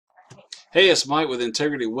Hey, it's Mike with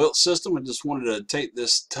Integrity Wealth System. I just wanted to take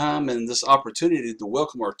this time and this opportunity to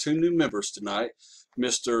welcome our two new members tonight,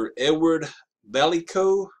 Mr. Edward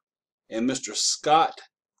Ballico and Mr. Scott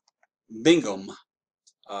Bingham.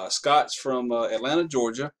 Scott's from Atlanta,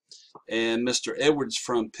 Georgia, and Mr. Edwards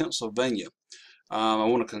from Pennsylvania. I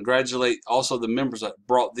want to congratulate also the members that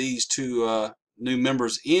brought these two new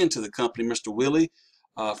members into the company, Mr. Willie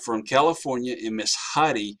from California and Miss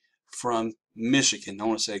Heidi from Michigan. I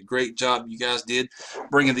want to say great job you guys did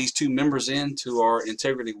bringing these two members into our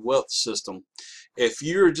Integrity Wealth System. If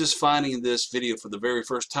you're just finding this video for the very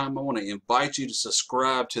first time, I want to invite you to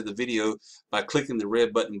subscribe to the video by clicking the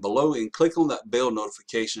red button below and click on that bell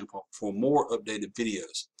notification for more updated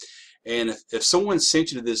videos. And if someone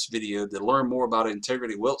sent you to this video to learn more about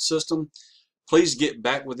Integrity Wealth System, please get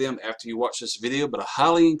back with them after you watch this video. But I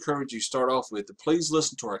highly encourage you start off with to please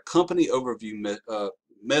listen to our company overview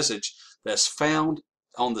message that's found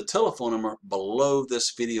on the telephone number below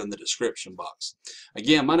this video in the description box.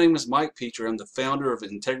 Again, my name is Mike Petrie. I'm the founder of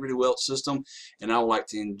Integrity Wealth System, and I would like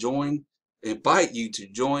to invite you to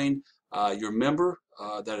join your member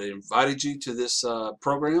that invited you to this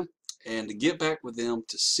program, and to get back with them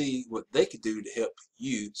to see what they could do to help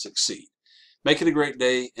you succeed. Make it a great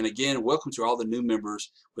day, and again, welcome to all the new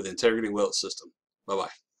members with Integrity Wealth System.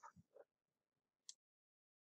 Bye-bye.